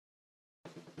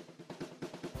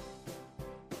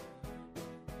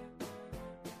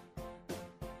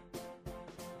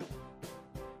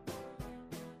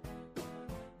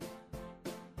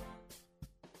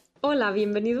Hola,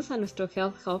 bienvenidos a nuestro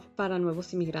Health Hub para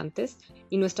nuevos inmigrantes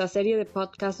y nuestra serie de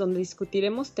podcasts donde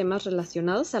discutiremos temas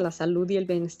relacionados a la salud y el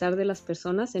bienestar de las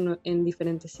personas en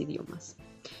diferentes idiomas.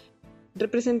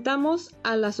 Representamos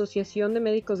a la Asociación de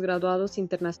Médicos Graduados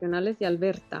Internacionales de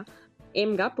Alberta,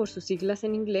 EMGA por sus siglas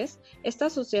en inglés. Esta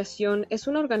asociación es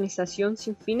una organización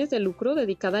sin fines de lucro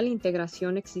dedicada a la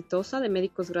integración exitosa de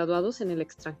médicos graduados en el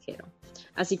extranjero,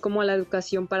 así como a la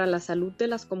educación para la salud de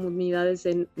las comunidades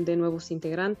de nuevos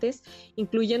integrantes,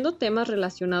 incluyendo temas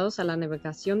relacionados a la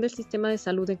navegación del sistema de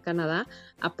salud en Canadá,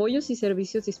 apoyos y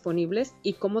servicios disponibles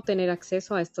y cómo tener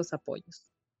acceso a estos apoyos.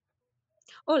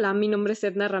 Hola, mi nombre es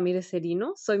Edna Ramirez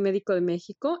Cerino, soy médico de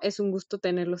México. Es un gusto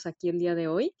tenerlos aquí el día de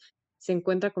hoy. Se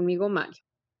encuentra conmigo Mario.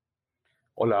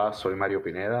 Hola, soy Mario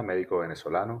Pineda, médico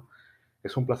venezolano.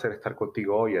 Es un placer estar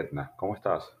contigo hoy, Edna. ¿Cómo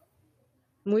estás?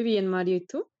 Muy bien, Mario, ¿y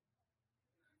tú?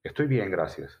 Estoy bien,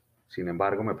 gracias. Sin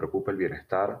embargo, me preocupa el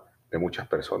bienestar de muchas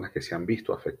personas que se han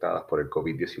visto afectadas por el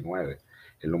COVID-19.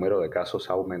 El número de casos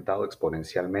ha aumentado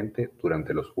exponencialmente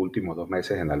durante los últimos 2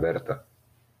 meses en Alberta.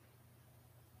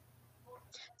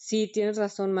 Sí, tienes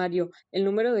razón, Mario. El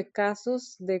número de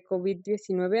casos de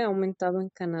COVID-19 ha aumentado en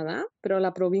Canadá, pero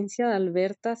la provincia de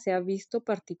Alberta se ha visto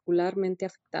particularmente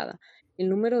afectada. El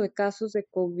número de casos de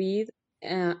COVID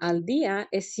al día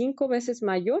es 5 veces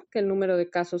mayor que el número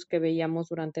de casos que veíamos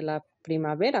durante la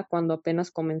primavera, cuando apenas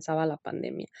comenzaba la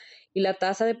pandemia. Y la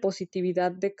tasa de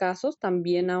positividad de casos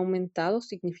también ha aumentado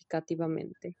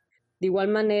significativamente. De igual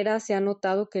manera, se ha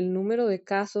notado que el número de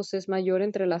casos es mayor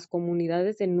entre las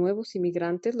comunidades de nuevos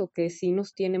inmigrantes, lo que sí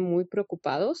nos tiene muy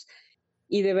preocupados.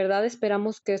 Y de verdad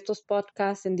esperamos que estos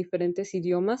podcasts en diferentes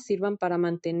idiomas sirvan para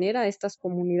mantener a estas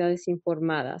comunidades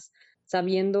informadas.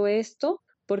 Sabiendo esto,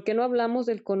 ¿por qué no hablamos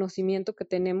del conocimiento que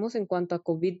tenemos en cuanto a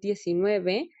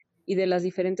COVID-19 y de las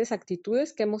diferentes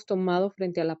actitudes que hemos tomado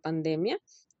frente a la pandemia?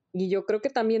 Y yo creo que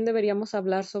también deberíamos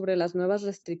hablar sobre las nuevas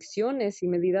restricciones y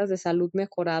medidas de salud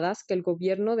mejoradas que el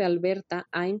gobierno de Alberta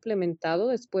ha implementado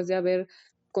después de haber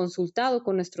consultado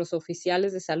con nuestros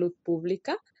oficiales de salud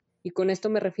pública. Y con esto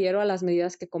me refiero a las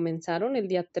medidas que comenzaron el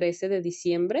día 13 de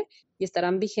diciembre y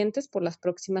estarán vigentes por las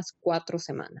próximas 4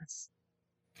 semanas.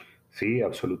 Sí,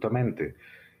 absolutamente.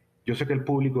 Yo sé que el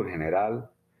público en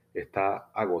general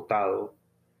está agotado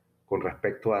con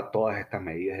respecto a todas estas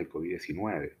medidas del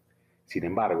COVID-19. Sin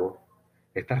embargo,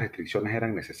 estas restricciones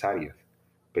eran necesarias.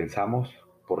 Pensamos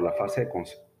por la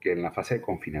que en la fase de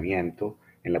confinamiento,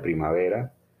 en la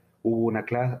primavera, hubo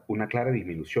una clara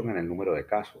disminución en el número de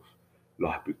casos.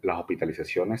 Las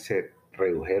hospitalizaciones se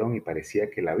redujeron y parecía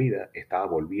que la vida estaba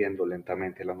volviendo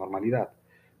lentamente a la normalidad,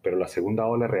 pero la segunda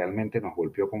ola realmente nos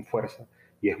golpeó con fuerza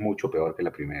y es mucho peor que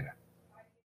la primera.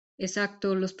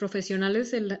 Exacto, los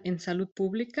profesionales en salud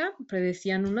pública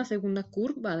predecían una segunda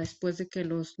curva después de que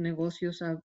los negocios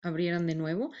abrieran de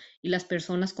nuevo y las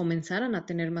personas comenzaran a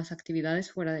tener más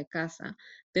actividades fuera de casa,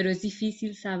 pero es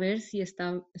difícil saber si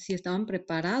estaban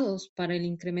preparados para el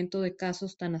incremento de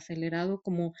casos tan acelerado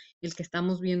como el que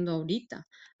estamos viendo ahorita.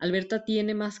 Alberta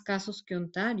tiene más casos que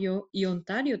Ontario y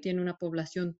Ontario tiene una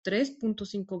población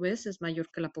 3.5 veces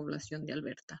mayor que la población de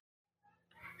Alberta.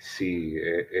 Sí,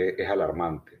 es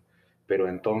alarmante. Pero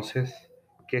entonces,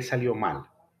 ¿qué salió mal?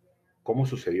 ¿Cómo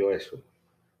sucedió eso?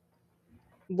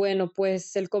 Bueno,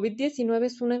 pues el COVID-19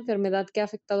 es una enfermedad que ha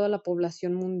afectado a la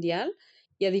población mundial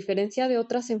y a diferencia de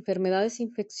otras enfermedades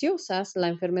infecciosas, la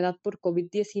enfermedad por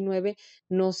COVID-19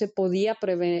 no se podía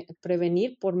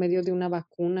prevenir por medio de una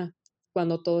vacuna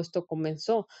cuando todo esto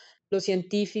comenzó. Los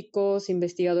científicos,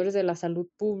 investigadores de la salud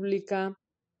pública,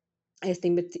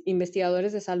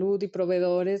 investigadores de salud y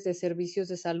proveedores de servicios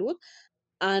de salud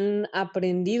han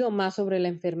aprendido más sobre la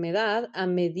enfermedad a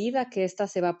medida que ésta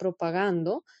se va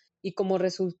propagando y como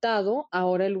resultado,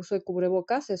 ahora el uso de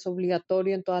cubrebocas es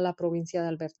obligatorio en toda la provincia de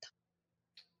Alberta.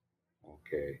 Ok.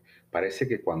 Parece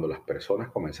que cuando las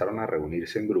personas comenzaron a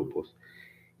reunirse en grupos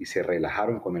y se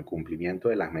relajaron con el cumplimiento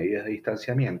de las medidas de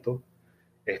distanciamiento,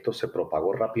 esto se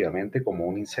propagó rápidamente como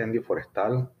un incendio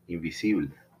forestal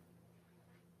invisible.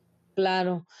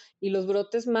 Claro, y los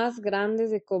brotes más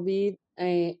grandes de COVID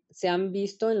se han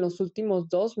visto en los últimos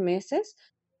 2 meses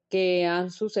que han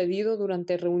sucedido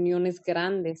durante reuniones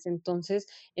grandes. Entonces,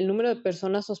 el número de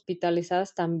personas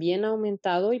hospitalizadas también ha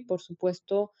aumentado y, por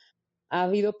supuesto, ha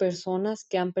habido personas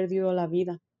que han perdido la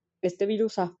vida. Este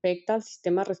virus afecta al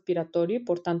sistema respiratorio y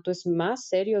por tanto es más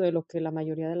serio de lo que la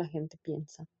mayoría de la gente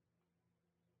piensa.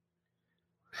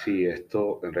 Sí,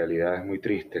 esto en realidad es muy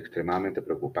triste, extremadamente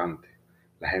preocupante.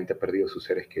 La gente ha perdido sus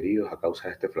seres queridos a causa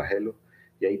de este flagelo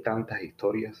y hay tantas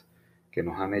historias que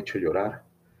nos han hecho llorar.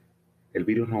 El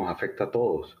virus nos afecta a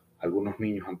todos. Algunos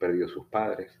niños han perdido a sus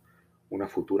padres, una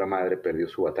futura madre perdió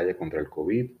su batalla contra el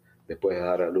COVID, después de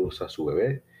dar a luz a su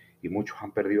bebé y muchos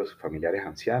han perdido a sus familiares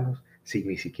ancianos sin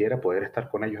ni siquiera poder estar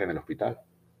con ellos en el hospital.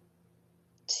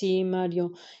 Sí,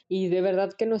 Mario, y de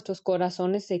verdad que nuestros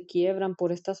corazones se quiebran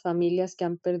por estas familias que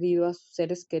han perdido a sus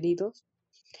seres queridos.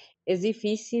 Es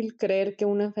difícil creer que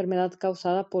una enfermedad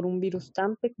causada por un virus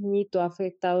tan pequeñito ha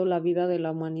afectado la vida de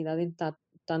la humanidad en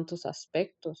tantos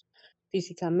aspectos,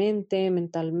 físicamente,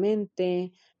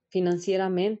 mentalmente,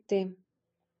 financieramente.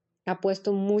 Ha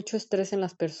puesto mucho estrés en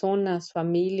las personas,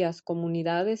 familias,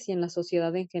 comunidades y en la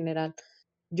sociedad en general.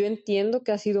 Yo entiendo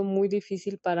que ha sido muy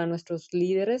difícil para nuestros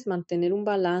líderes mantener un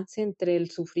balance entre el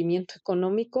sufrimiento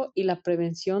económico y la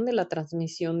prevención de la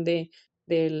transmisión del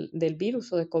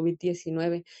virus o de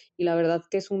COVID-19. Y la verdad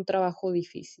que es un trabajo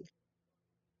difícil.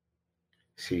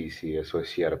 Sí, sí, eso es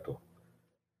cierto.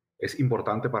 Es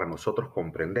importante para nosotros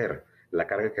comprender la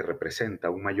carga que representa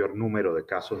un mayor número de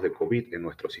casos de COVID en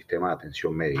nuestro sistema de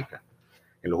atención médica.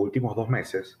 En los últimos 2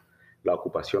 meses, la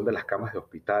ocupación de las camas de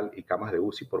hospital y camas de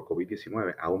UCI por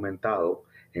COVID-19 ha aumentado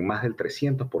en más del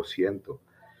 300%.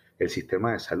 El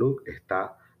sistema de salud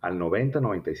está al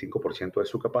 90-95% de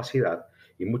su capacidad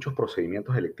y muchos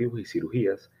procedimientos electivos y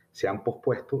cirugías se han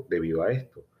pospuesto debido a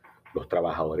esto. Los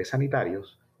trabajadores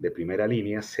sanitarios de primera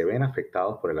línea se ven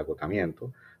afectados por el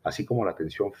agotamiento, así como la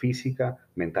atención física,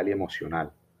 mental y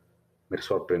emocional. Me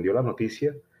sorprendió la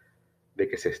noticia de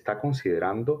que se está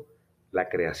considerando la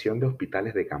creación de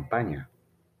hospitales de campaña.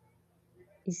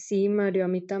 Y sí, Mario, a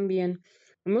mí también.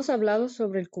 Hemos hablado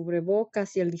sobre el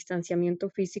cubrebocas y el distanciamiento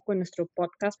físico en nuestro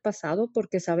podcast pasado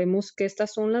porque sabemos que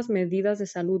estas son las medidas de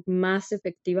salud más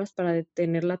efectivas para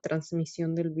detener la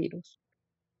transmisión del virus.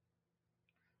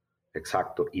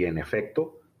 Exacto, y en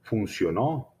efecto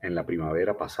funcionó en la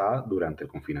primavera pasada durante el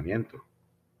confinamiento.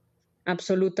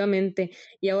 Absolutamente.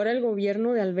 Y ahora el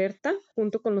gobierno de Alberta,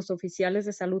 junto con los oficiales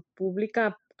de salud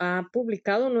pública, ha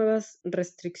publicado nuevas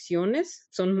restricciones,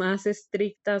 son más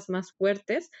estrictas, más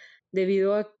fuertes,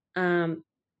 debido a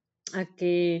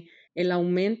que el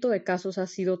aumento de casos ha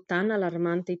sido tan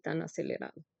alarmante y tan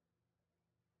acelerado.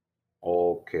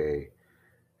 Ok,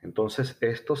 entonces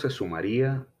esto se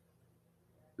sumaría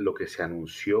lo que se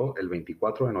anunció el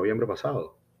 24 de noviembre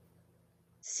pasado.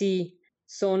 Sí,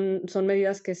 son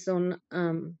medidas que se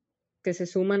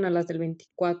suman a las del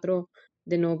 24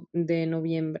 de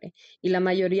noviembre. Y la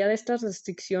mayoría de estas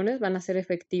restricciones van a ser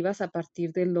efectivas a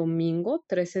partir del domingo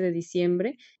 13 de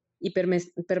diciembre y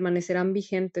permanecerán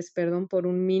vigentes, perdón, por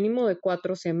un mínimo de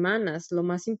 4 semanas. Lo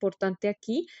más importante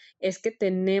aquí es que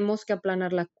tenemos que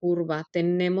aplanar la curva,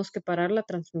 tenemos que parar la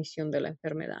transmisión de la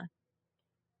enfermedad.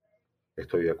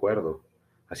 Estoy de acuerdo.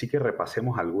 Así que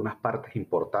repasemos algunas partes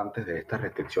importantes de estas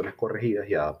restricciones corregidas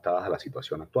y adaptadas a la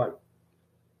situación actual.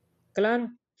 Claro.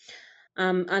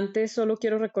 Antes solo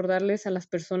quiero recordarles a las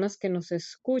personas que nos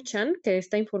escuchan que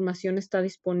esta información está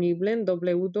disponible en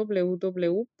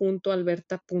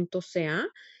www.alberta.ca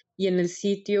y en el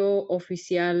sitio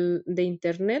oficial de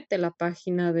Internet de la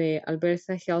página de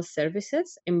Alberta Health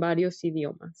Services en varios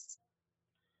idiomas.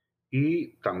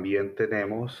 Y también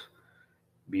tenemos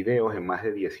videos en más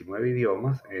de 19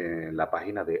 idiomas en la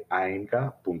página de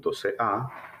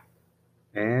ainca.ca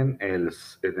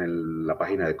la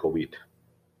página de COVID.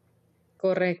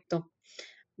 Correcto.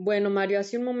 Bueno, Mario,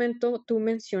 hace un momento tú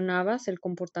mencionabas el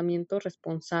comportamiento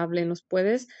responsable. ¿Nos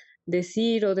puedes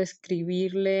decir o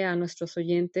describirle a nuestros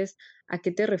oyentes a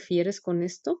qué te refieres con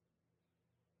esto?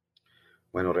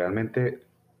 Bueno, realmente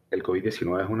el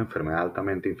COVID-19 es una enfermedad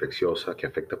altamente infecciosa que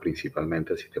afecta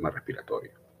principalmente al sistema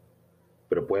respiratorio,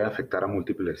 pero puede afectar a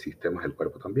múltiples sistemas del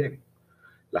cuerpo también.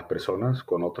 Las personas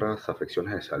con otras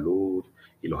afecciones de salud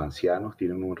y los ancianos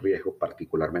tienen un riesgo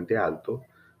particularmente alto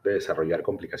de desarrollar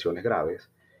complicaciones graves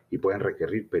y pueden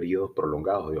requerir periodos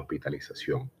prolongados de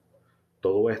hospitalización.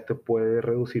 Todo esto puede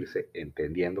reducirse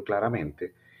entendiendo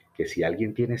claramente que si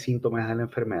alguien tiene síntomas de la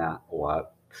enfermedad o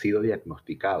ha sido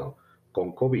diagnosticado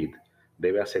con COVID,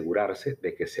 debe asegurarse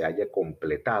de que se haya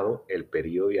completado el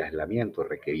periodo de aislamiento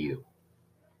requerido.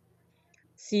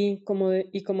 Sí,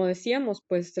 y como decíamos,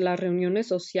 pues las reuniones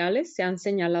sociales se han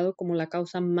señalado como la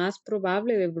causa más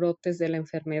probable de brotes de la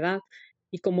enfermedad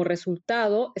y como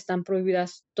resultado están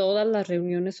prohibidas todas las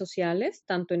reuniones sociales,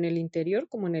 tanto en el interior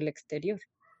como en el exterior.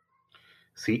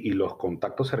 Sí, y los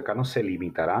contactos cercanos se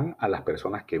limitarán a las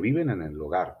personas que viven en el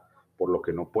hogar, por lo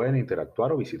que no pueden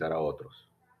interactuar o visitar a otros.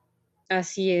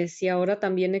 Así es, y ahora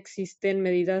también existen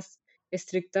medidas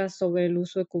estrictas sobre el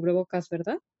uso de cubrebocas,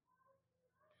 ¿verdad?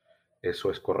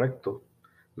 Eso es correcto.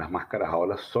 Las máscaras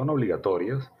ahora son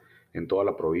obligatorias en toda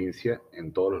la provincia,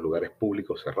 en todos los lugares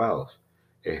públicos cerrados.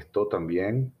 Esto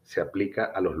también se aplica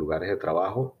a los lugares de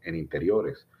trabajo en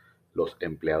interiores. Los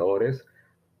empleadores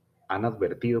han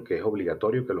advertido que es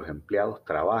obligatorio que los empleados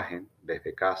trabajen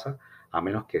desde casa a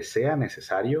menos que sea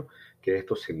necesario que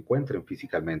estos se encuentren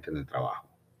físicamente en el trabajo.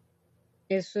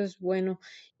 Eso es bueno.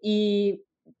 Y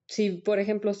si, por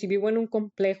ejemplo, si vivo en un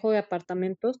complejo de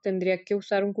apartamentos, tendría que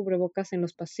usar un cubrebocas en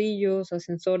los pasillos,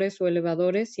 ascensores o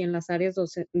elevadores y en las áreas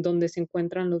donde se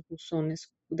encuentran los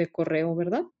buzones de correo,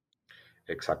 ¿verdad?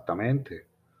 Exactamente.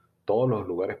 Todos los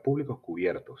lugares públicos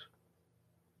cubiertos.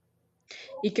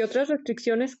 ¿Y qué otras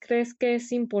restricciones crees que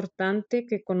es importante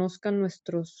que conozcan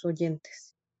nuestros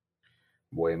oyentes?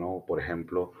 Bueno, por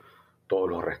ejemplo, todos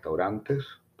los restaurantes,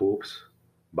 pubs,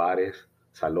 bares,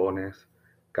 salones,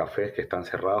 cafés que están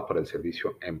cerrados para el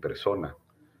servicio en persona.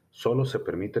 Solo se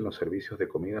permiten los servicios de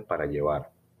comida para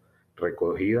llevar,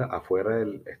 recogida afuera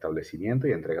del establecimiento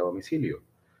y entrega a domicilio.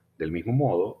 Del mismo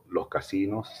modo, los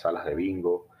casinos, salas de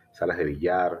bingo, salas de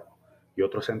billar y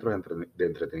otros centros de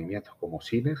entretenimiento como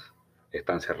cines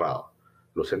están cerrados.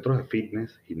 Los centros de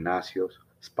fitness, gimnasios,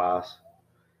 spas,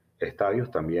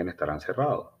 estadios también estarán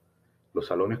cerrados. Los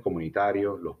salones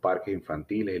comunitarios, los parques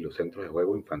infantiles y los centros de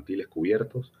juego infantiles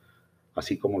cubiertos,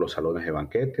 así como los salones de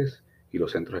banquetes y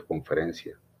los centros de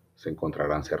conferencia, se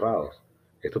encontrarán cerrados.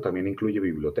 Esto también incluye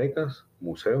bibliotecas,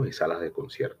 museos y salas de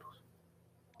conciertos.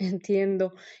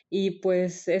 Entiendo. Y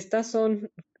pues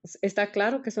está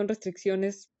claro que son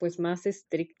restricciones pues más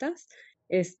estrictas.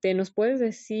 ¿Nos puedes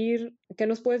decir, qué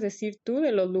nos puedes decir tú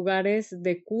de los lugares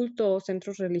de culto o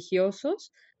centros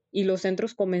religiosos y los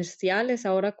centros comerciales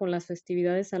ahora con las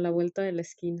festividades a la vuelta de la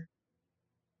esquina?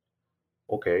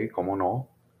 Ok, cómo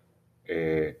no.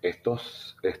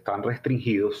 Estos están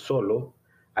restringidos solo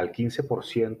al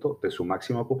 15% de su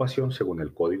máxima ocupación según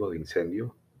el Código de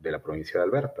Incendios de la provincia de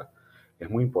Alberta. Es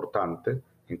muy importante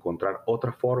encontrar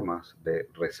otras formas de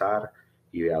rezar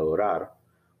y de adorar,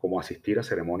 como asistir a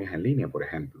ceremonias en línea, por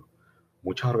ejemplo.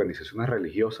 Muchas organizaciones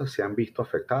religiosas se han visto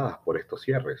afectadas por estos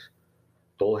cierres.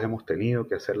 Todos hemos tenido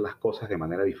que hacer las cosas de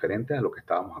manera diferente a lo que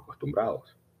estábamos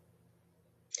acostumbrados.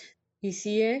 Y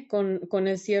sí, con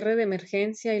el cierre de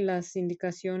emergencia y las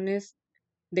indicaciones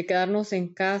de quedarnos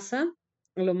en casa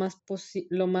lo más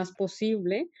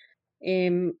posible.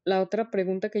 La otra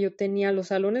pregunta que yo tenía, ¿los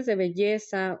salones de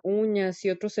belleza, uñas y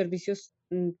otros servicios,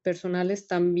 personales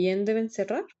también deben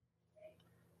cerrar?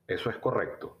 Eso es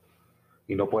correcto.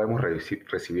 Y no podemos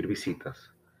recibir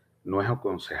visitas. No es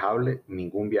aconsejable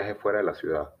ningún viaje fuera de la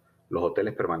ciudad. Los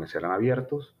hoteles permanecerán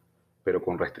abiertos, pero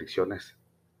con restricciones,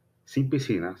 sin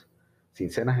piscinas, sin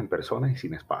cenas en persona y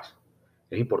sin espacio.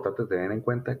 Es importante tener en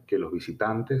cuenta que los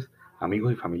visitantes,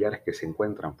 amigos y familiares que se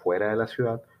encuentran fuera de la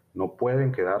ciudad no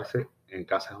pueden quedarse en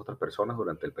casas de otras personas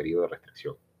durante el periodo de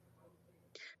restricción.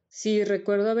 Sí,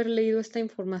 recuerdo haber leído esta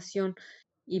información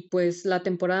y, pues, la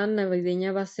temporada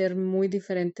navideña va a ser muy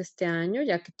diferente este año,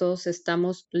 ya que todos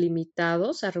estamos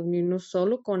limitados a reunirnos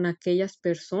solo con aquellas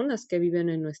personas que viven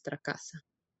en nuestra casa.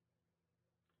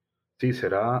 Sí,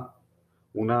 será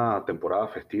una temporada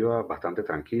festiva bastante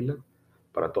tranquila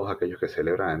para todos aquellos que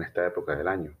celebran en esta época del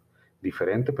año.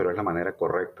 Diferente, pero es la manera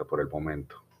correcta por el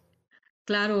momento.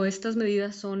 Claro, estas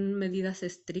medidas son medidas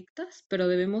estrictas, pero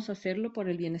debemos hacerlo por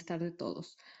el bienestar de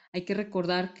todos. Hay que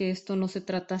recordar que esto no se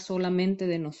trata solamente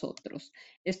de nosotros,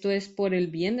 esto es por el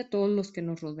bien de todos los que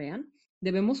nos rodean.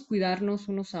 Debemos cuidarnos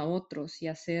unos a otros y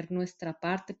hacer nuestra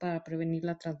parte para prevenir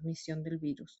la transmisión del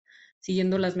virus,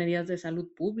 siguiendo las medidas de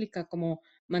salud pública como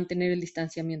mantener el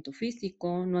distanciamiento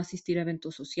físico, no asistir a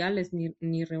eventos sociales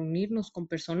ni reunirnos con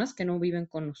personas que no viven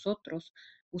con nosotros,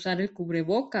 usar el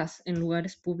cubrebocas en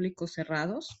lugares públicos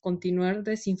cerrados, continuar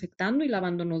desinfectando y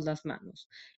lavándonos las manos,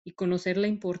 y conocer la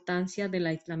importancia del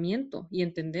aislamiento y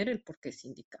entender el por qué es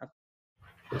indicado.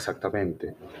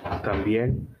 Exactamente.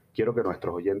 También quiero que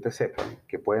nuestros oyentes sepan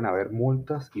que pueden haber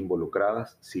multas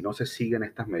involucradas si no se siguen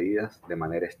estas medidas de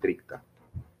manera estricta.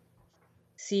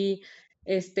 Sí,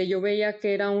 yo veía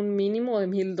que era un mínimo de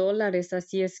 $1,000,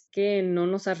 así es que no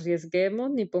nos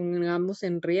arriesguemos ni pongamos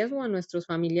en riesgo a nuestros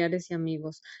familiares y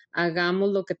amigos.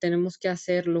 Hagamos lo que tenemos que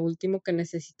hacer. Lo último que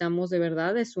necesitamos de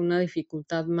verdad es una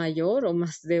dificultad mayor o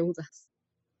más deudas.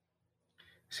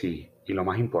 Sí, y lo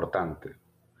más importante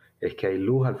es que hay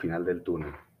luz al final del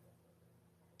túnel.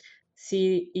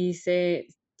 Sí,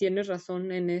 tienes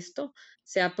razón en esto.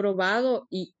 Se ha probado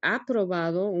y ha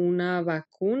probado una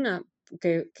vacuna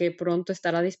que pronto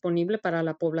estará disponible para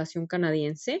la población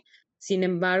canadiense. Sin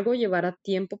embargo, llevará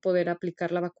tiempo poder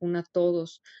aplicar la vacuna a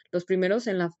todos. Los primeros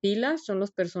en la fila son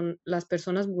las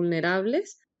personas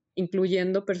vulnerables,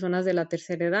 incluyendo personas de la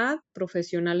tercera edad,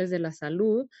 profesionales de la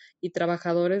salud y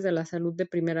trabajadores de la salud de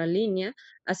primera línea,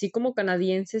 así como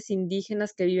canadienses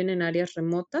indígenas que viven en áreas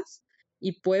remotas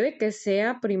y puede que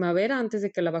sea primavera antes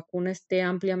de que la vacuna esté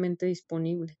ampliamente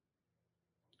disponible.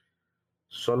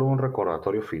 Solo un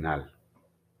recordatorio final.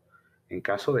 En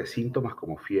caso de síntomas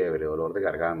como fiebre, dolor de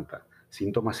garganta,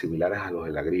 síntomas similares a los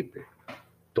de la gripe,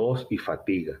 tos y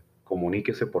fatiga,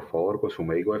 comuníquese por favor con su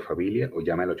médico de familia o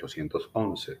llame al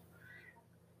 811.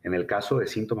 En el caso de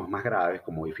síntomas más graves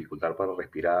como dificultad para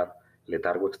respirar,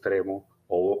 letargo extremo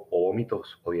o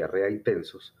vómitos o diarrea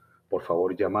intensos, por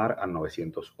favor llamar al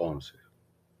 911.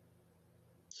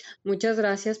 Muchas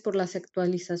gracias por las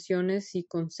actualizaciones y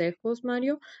consejos,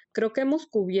 Mario. Creo que hemos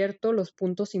cubierto los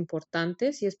puntos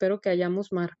importantes y espero que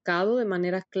hayamos marcado de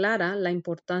manera clara la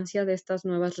importancia de estas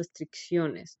nuevas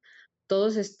restricciones.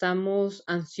 Todos estamos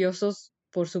ansiosos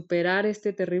por superar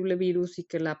este terrible virus y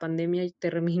que la pandemia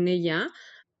termine ya,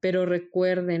 pero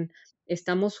recuerden,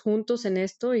 estamos juntos en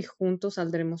esto y juntos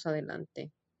saldremos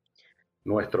adelante.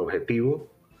 Nuestro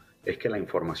objetivo es que la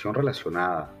información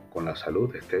relacionada con la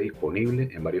salud esté disponible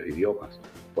en varios idiomas,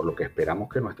 por lo que esperamos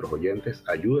que nuestros oyentes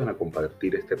ayuden a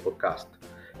compartir este podcast.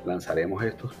 Lanzaremos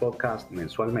estos podcasts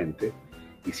mensualmente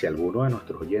y si alguno de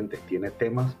nuestros oyentes tiene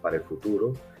temas para el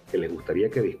futuro que les gustaría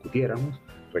que discutiéramos,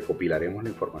 recopilaremos la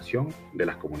información de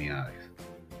las comunidades.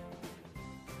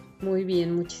 Muy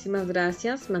bien, muchísimas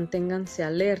gracias. Manténganse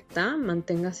alerta,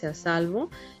 manténganse a salvo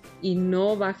y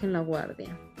no bajen la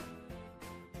guardia.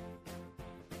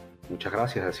 Muchas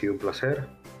gracias, ha sido un placer.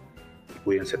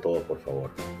 Cuídense todos, por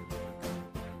favor.